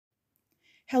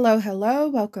Hello, hello,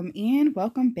 welcome in,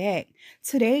 welcome back.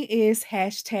 Today is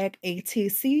hashtag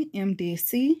ATC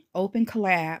MDC Open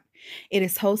Collab. It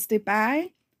is hosted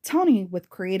by Tony with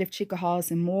Creative Chica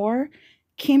Halls and More,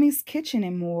 Kimmy's Kitchen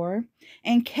and More,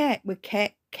 and Kat with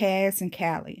Kat, Kaz, and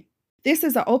Callie. This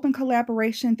is an open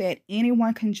collaboration that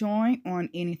anyone can join on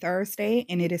any Thursday,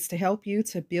 and it is to help you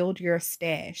to build your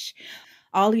stash.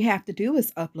 All you have to do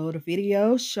is upload a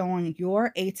video showing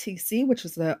your ATC, which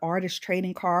is the artist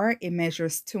trading card. It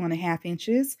measures 2.5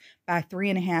 inches by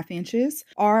 3.5 inches,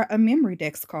 or a memory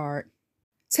dex card.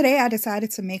 Today I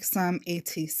decided to make some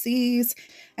ATCs,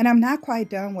 and I'm not quite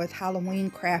done with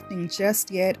Halloween crafting just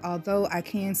yet, although I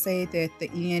can say that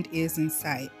the end is in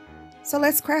sight. So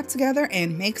let's craft together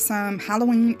and make some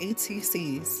Halloween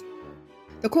ATCs.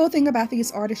 The cool thing about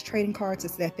these artist trading cards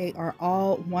is that they are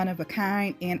all one of a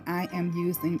kind, and I am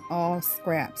using all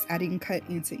scraps. I didn't cut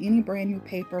into any brand new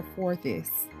paper for this.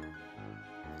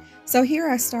 So here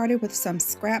I started with some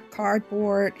scrap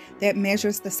cardboard that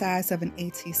measures the size of an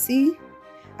ATC.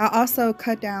 I also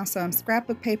cut down some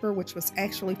scrapbook paper, which was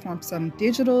actually from some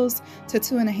digitals, to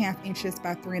 2.5 inches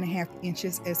by 3.5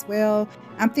 inches as well.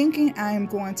 I'm thinking I am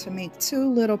going to make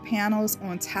two little panels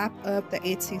on top of the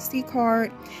ATC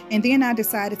card, and then I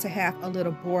decided to have a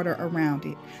little border around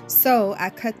it. So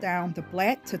I cut down the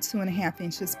black to 2.5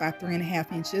 inches by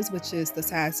 3.5 inches, which is the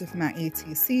size of my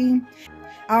ATC.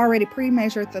 I already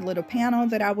pre-measured the little panel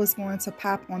that I was going to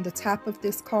pop on the top of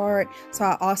this card, so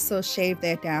I also shaved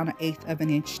that down 1/8 of an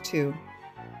inch too.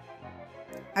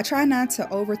 I try not to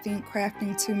overthink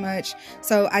crafting too much,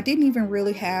 so I didn't even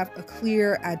really have a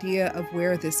clear idea of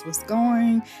where this was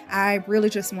going. I really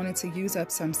just wanted to use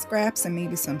up some scraps and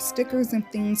maybe some stickers and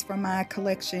things from my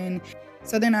collection,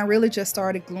 so then I really just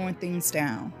started gluing things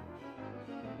down.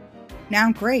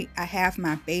 Now great, I have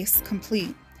my base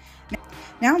complete.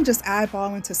 Now I'm just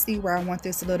eyeballing to see where I want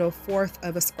this little 1/4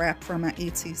 of a scrap from my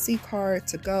ATC card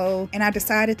to go. And I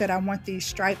decided that I want these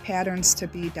stripe patterns to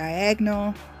be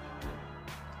diagonal.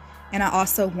 And I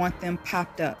also want them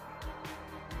popped up.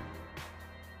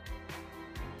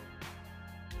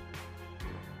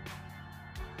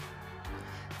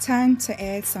 Time to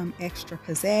add some extra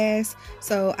pizzazz.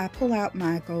 So I pull out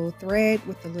my gold thread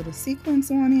with the little sequins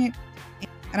on it.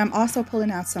 And I'm also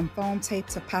pulling out some foam tape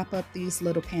to pop up these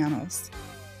little panels.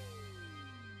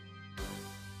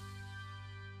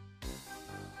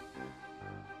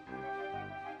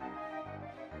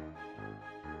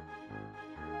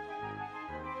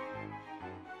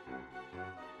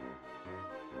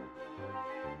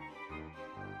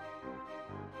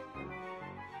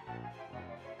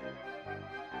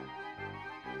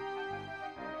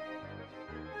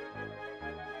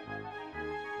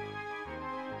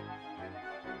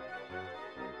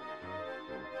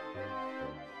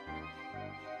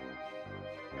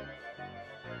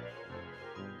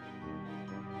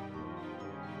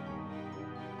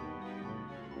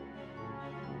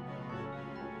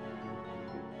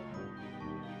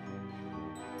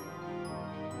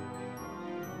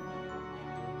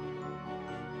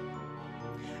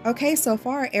 Okay, so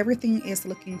far everything is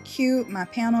looking cute. My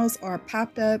panels are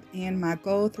popped up and my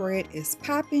gold thread is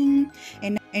popping.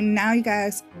 And now you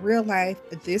guys, real life,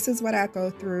 this is what I go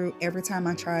through every time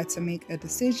I try to make a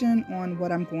decision on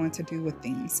what I'm going to do with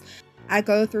things. I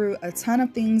go through a ton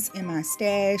of things in my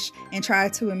stash and try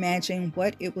to imagine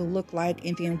what it will look like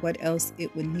and then what else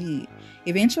it would need.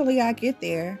 Eventually I get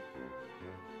there.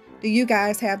 Do you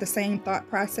guys have the same thought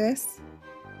process?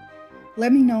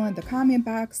 Let me know in the comment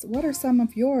box, what are some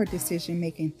of your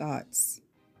decision-making thoughts?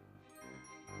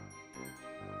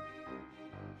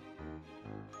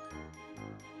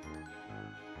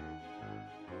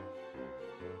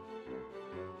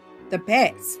 The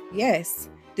bats, yes.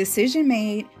 Decision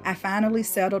made. I finally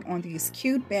settled on these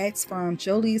cute bats from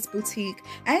Jolie's Boutique.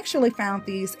 I actually found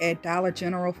these at Dollar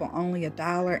General for only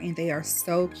 $1 and they are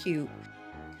so cute.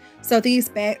 So these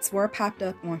bats were popped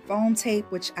up on foam tape,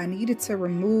 which I needed to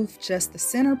remove just the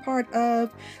center part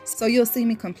of. So you'll see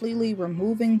me completely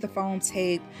removing the foam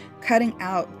tape, cutting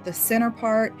out the center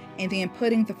part, and then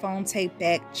putting the foam tape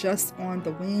back just on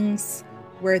the wings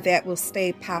where that will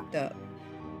stay popped up.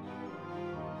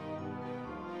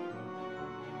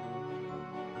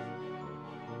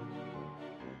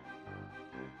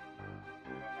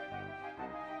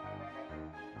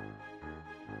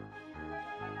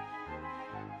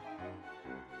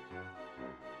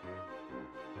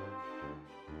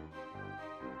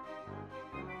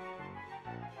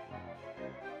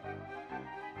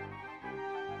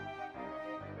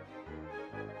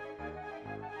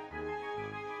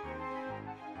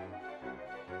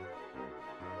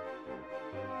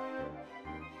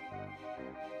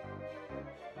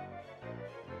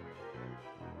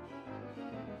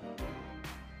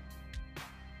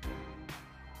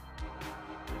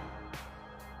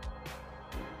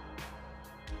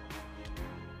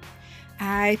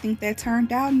 I think that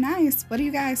turned out nice. What do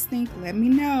you guys think? Let me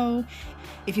know.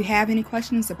 If you have any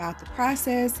questions about the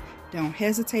process, don't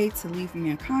hesitate to leave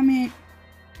me a comment.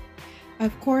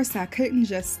 Of course, I couldn't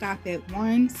just stop at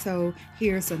one, so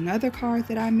here's another card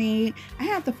that I made. I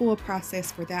have the full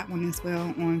process for that one as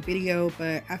well on video,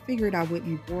 but I figured I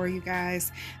wouldn't bore you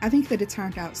guys. I think that it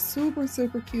turned out super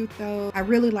cute though. I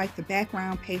really like the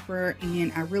background paper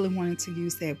and I really wanted to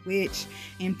use that witch.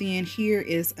 And then here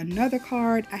is another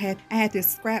card. I had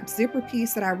this scrap zipper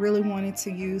piece that I really wanted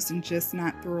to use and just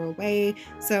not throw away.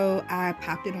 So I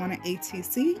popped it on an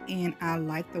ATC and I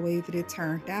like the way that it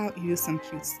turned out. Used some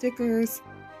cute stickers.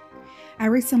 I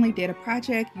recently did a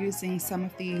project using some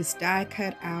of these die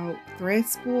cut out thread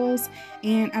spools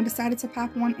and I decided to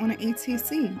pop one on an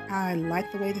ATC. I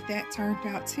like the way that that turned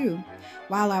out too.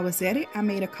 While I was at it, I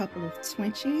made a couple of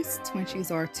Twinchies.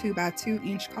 Twinchies are 2x2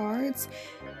 inch cards.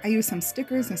 I used some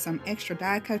stickers and some extra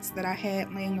die cuts that I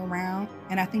had laying around,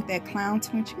 and I think that clown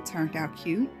Twinchie turned out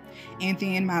cute. And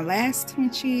then my last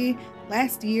Twinchie,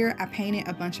 last year I painted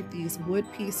a bunch of these wood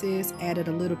pieces, added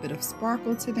a little bit of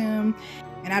sparkle to them,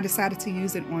 and I decided to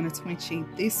use it on a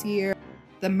Twinchie this year.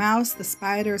 The mouse, the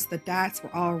spiders, the dots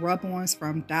were all rub-ons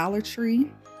from Dollar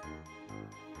Tree.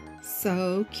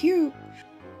 So cute.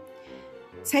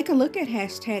 Take a look at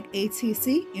hashtag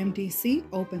ATC MDC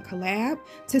Open Collab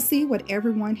to see what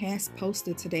everyone has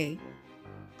posted today.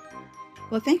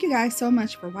 Well, thank you guys so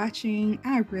much for watching.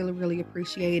 I really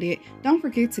appreciate it. Don't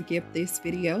forget to give this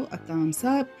video a thumbs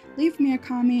up, leave me a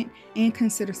comment, and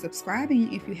consider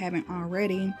subscribing if you haven't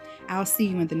already. I'll see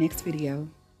you in the next video.